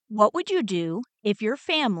What would you do if your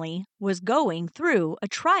family was going through a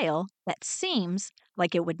trial that seems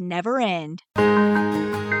like it would never end?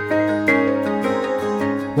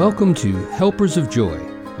 Welcome to Helpers of Joy,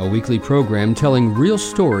 a weekly program telling real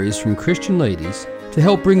stories from Christian ladies to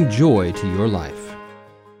help bring joy to your life.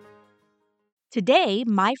 Today,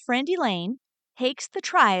 my friend Elaine takes the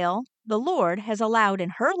trial the Lord has allowed in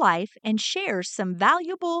her life and shares some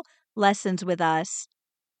valuable lessons with us.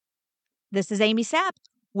 This is Amy Sapp.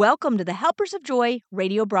 Welcome to the Helpers of Joy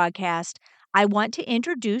radio broadcast. I want to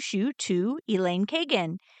introduce you to Elaine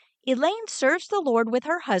Kagan. Elaine serves the Lord with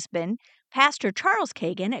her husband, Pastor Charles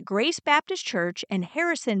Kagan at Grace Baptist Church in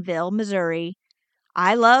Harrisonville, Missouri.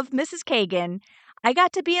 I love Mrs. Kagan. I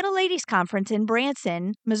got to be at a ladies' conference in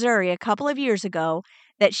Branson, Missouri a couple of years ago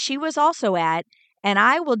that she was also at, and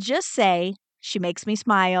I will just say she makes me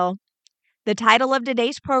smile. The title of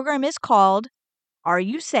today's program is called, Are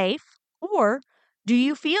You Safe? Or Do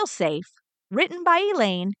You Feel Safe? Written by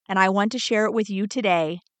Elaine, and I want to share it with you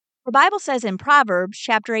today. The Bible says in Proverbs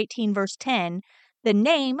chapter 18, verse 10, the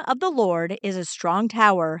name of the Lord is a strong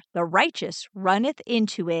tower. The righteous runneth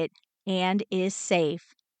into it and is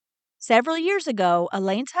safe. Several years ago,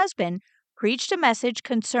 Elaine's husband preached a message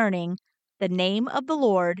concerning the name of the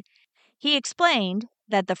Lord. He explained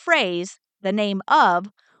that the phrase, the name of,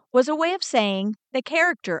 was a way of saying the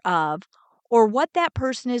character of, or what that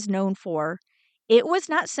person is known for. It was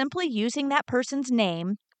not simply using that person's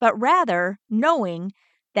name, but rather knowing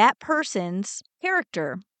that person's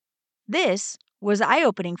character. This was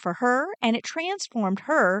eye-opening for her, and it transformed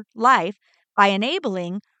her life by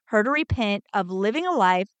enabling her to repent of living a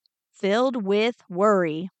life filled with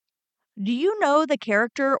worry. Do you know the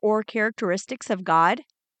character or characteristics of God?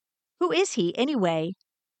 Who is He anyway?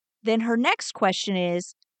 Then her next question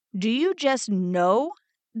is, do you just know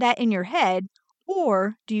that in your head,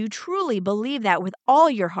 or do you truly believe that with all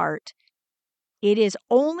your heart? It is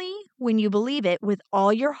only when you believe it with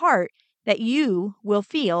all your heart that you will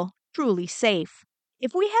feel truly safe.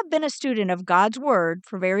 If we have been a student of God's Word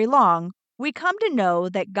for very long, we come to know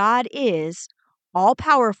that God is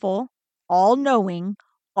all-powerful, all-knowing,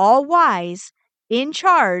 all-wise, in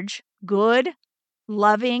charge, good,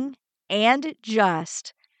 loving, and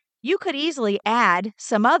just. You could easily add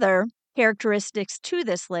some other characteristics to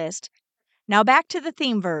this list. Now back to the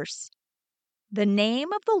theme verse. The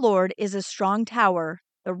name of the Lord is a strong tower.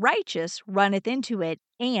 The righteous runneth into it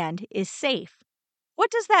and is safe.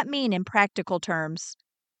 What does that mean in practical terms?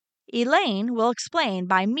 Elaine will explain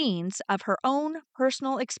by means of her own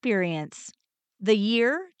personal experience. The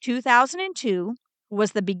year 2002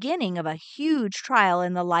 was the beginning of a huge trial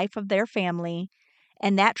in the life of their family,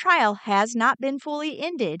 and that trial has not been fully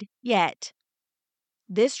ended yet.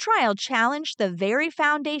 This trial challenged the very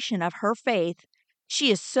foundation of her faith.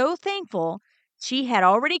 She is so thankful she had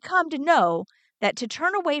already come to know that to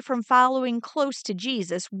turn away from following close to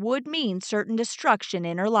Jesus would mean certain destruction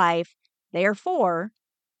in her life. Therefore,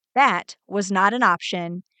 that was not an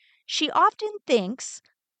option. She often thinks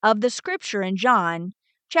of the scripture in John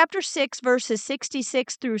chapter 6 verses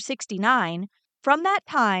 66 through 69. From that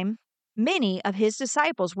time, many of his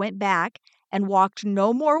disciples went back and walked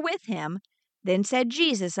no more with him. Then said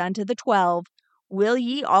Jesus unto the 12, Will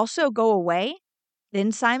ye also go away?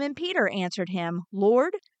 Then Simon Peter answered him,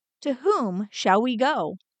 Lord, to whom shall we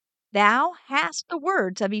go? Thou hast the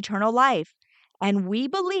words of eternal life, and we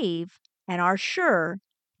believe and are sure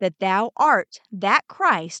that thou art that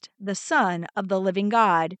Christ, the Son of the living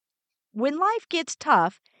God. When life gets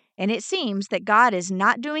tough and it seems that God is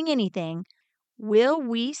not doing anything, will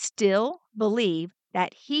we still believe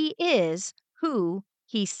that He is who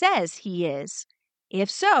He says He is? If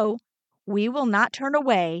so, we will not turn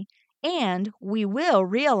away, and we will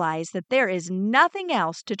realize that there is nothing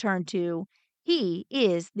else to turn to. He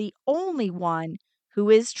is the only one who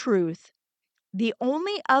is truth. The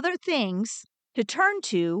only other things to turn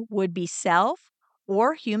to would be self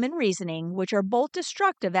or human reasoning, which are both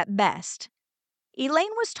destructive at best.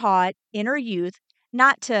 Elaine was taught in her youth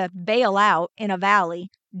not to bail out in a valley.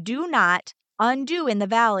 Do not undo in the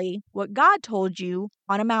valley what God told you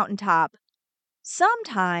on a mountaintop.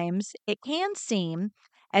 Sometimes it can seem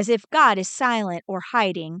as if God is silent or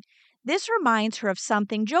hiding. This reminds her of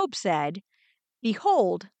something Job said.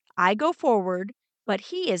 Behold, I go forward, but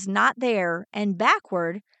he is not there, and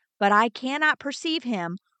backward, but I cannot perceive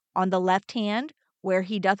him. On the left hand, where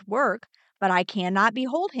he doth work, but I cannot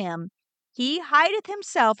behold him. He hideth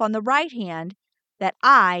himself on the right hand, that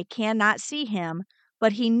I cannot see him.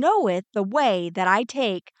 But he knoweth the way that I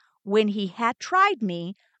take. When he hath tried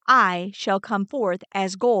me, I shall come forth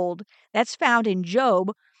as gold. That's found in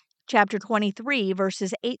Job chapter 23,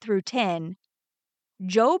 verses 8 through 10.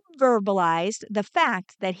 Job verbalized the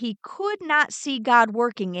fact that he could not see God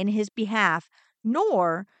working in his behalf,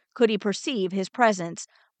 nor could he perceive his presence,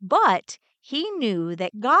 but he knew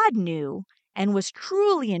that God knew and was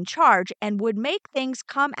truly in charge and would make things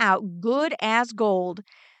come out good as gold.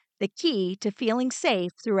 The key to feeling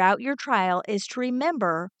safe throughout your trial is to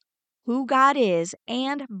remember who God is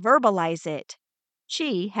and verbalize it.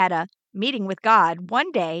 She had a meeting with God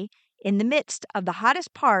one day in the midst of the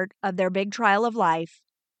hottest part of their big trial of life.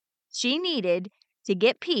 She needed to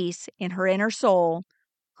get peace in her inner soul.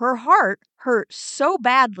 Her heart hurt so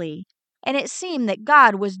badly, and it seemed that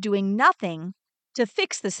God was doing nothing to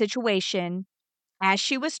fix the situation. As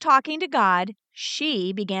she was talking to God,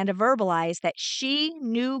 she began to verbalize that she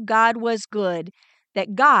knew God was good,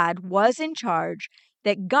 that God was in charge,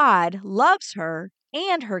 that God loves her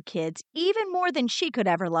and her kids even more than she could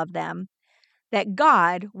ever love them, that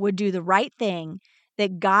God would do the right thing,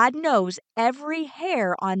 that God knows every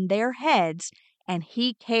hair on their heads and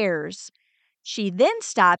He cares. She then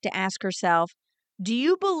stopped to ask herself, do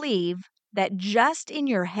you believe that just in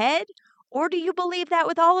your head, or do you believe that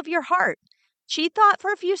with all of your heart? She thought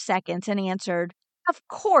for a few seconds and answered, of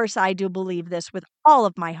course I do believe this with all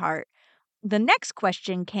of my heart. The next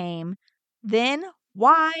question came, then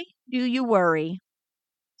why do you worry?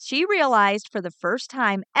 She realized for the first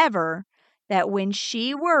time ever that when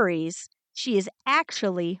she worries, she is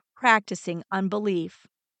actually practicing unbelief.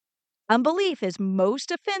 Unbelief is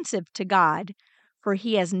most offensive to God, for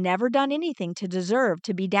He has never done anything to deserve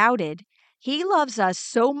to be doubted. He loves us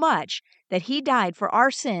so much that He died for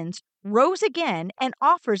our sins, rose again, and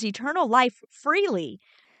offers eternal life freely.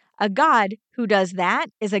 A God who does that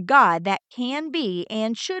is a God that can be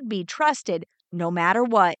and should be trusted no matter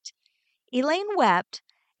what. Elaine wept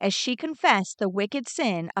as she confessed the wicked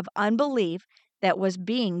sin of unbelief that was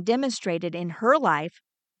being demonstrated in her life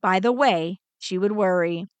by the way she would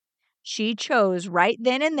worry. She chose right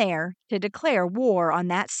then and there to declare war on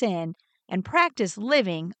that sin and practice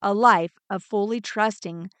living a life of fully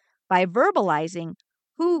trusting by verbalizing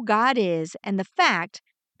who God is and the fact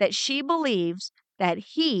that she believes that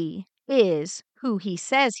He is who He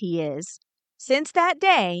says He is. Since that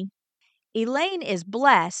day, Elaine is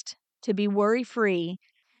blessed to be worry free.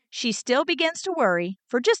 She still begins to worry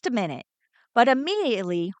for just a minute, but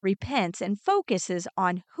immediately repents and focuses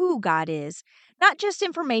on who God is, not just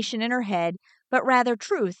information in her head, but rather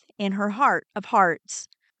truth in her heart of hearts.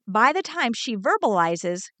 By the time she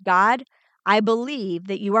verbalizes, God, I believe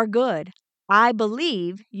that you are good. I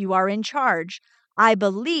believe you are in charge. I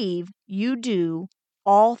believe you do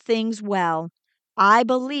all things well. I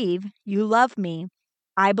believe you love me.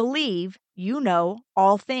 I believe you know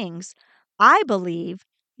all things. I believe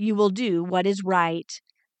you will do what is right.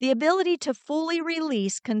 The ability to fully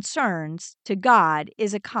release concerns to God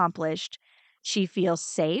is accomplished. She feels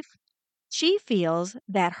safe. She feels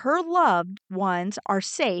that her loved ones are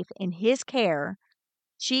safe in His care.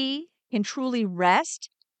 She can truly rest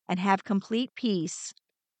and have complete peace.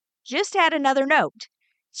 Just add another note.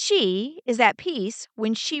 She is at peace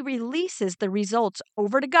when she releases the results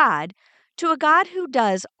over to a God who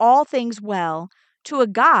does all things well, to a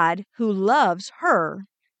God who loves her,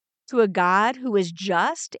 to a God who is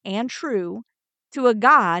just and true, to a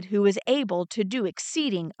God who is able to do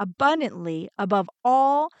exceeding abundantly above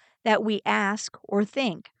all that we ask or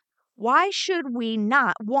think. Why should we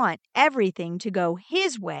not want everything to go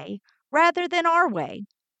His way rather than our way?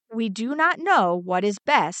 We do not know what is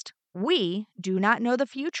best. We do not know the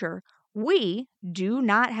future. We do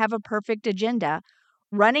not have a perfect agenda.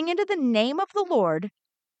 Running into the name of the Lord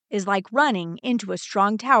is like running into a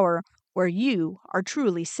strong tower where you are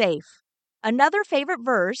truly safe. Another favorite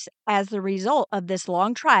verse as the result of this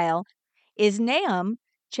long trial is Nahum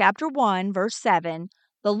chapter 1 verse 7.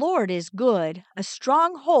 The Lord is good, a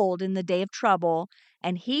strong hold in the day of trouble,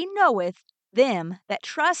 and He knoweth them that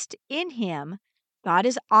trust in Him. God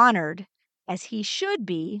is honored as He should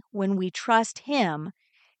be when we trust Him.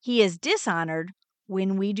 He is dishonored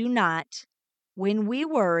when we do not, when we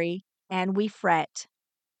worry and we fret.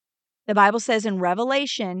 The Bible says in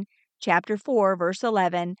Revelation chapter 4, verse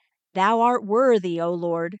 11, Thou art worthy, O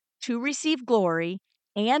Lord, to receive glory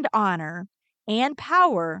and honor and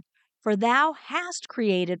power, for Thou hast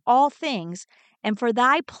created all things, and for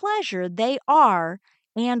Thy pleasure they are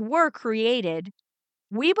and were created.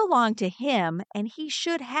 We belong to Him, and He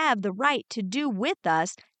should have the right to do with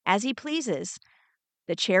us as He pleases.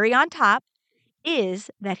 The cherry on top is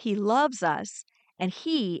that He loves us and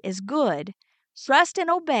He is good. Trust and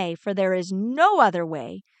obey, for there is no other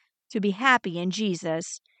way to be happy in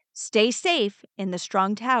Jesus. Stay safe in the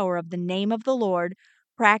strong tower of the name of the Lord.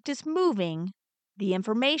 Practice moving the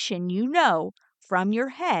information you know from your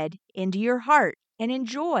head into your heart and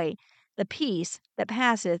enjoy the peace that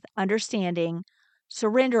passeth understanding.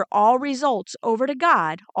 Surrender all results over to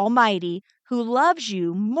God Almighty, who loves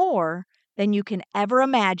you more than you can ever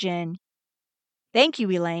imagine. Thank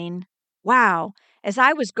you, Elaine. Wow, as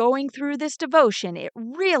I was going through this devotion, it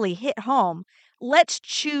really hit home. Let's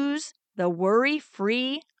choose the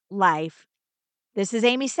worry-free life. This is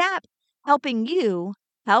Amy Sapp, helping you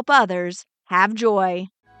help others have joy.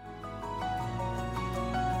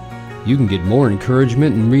 You can get more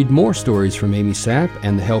encouragement and read more stories from Amy Sapp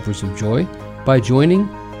and the Helpers of Joy by joining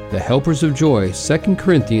the Helpers of Joy 2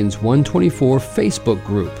 Corinthians 1:24 Facebook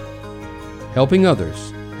group. Helping others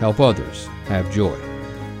help others have joy.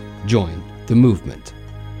 Join the movement.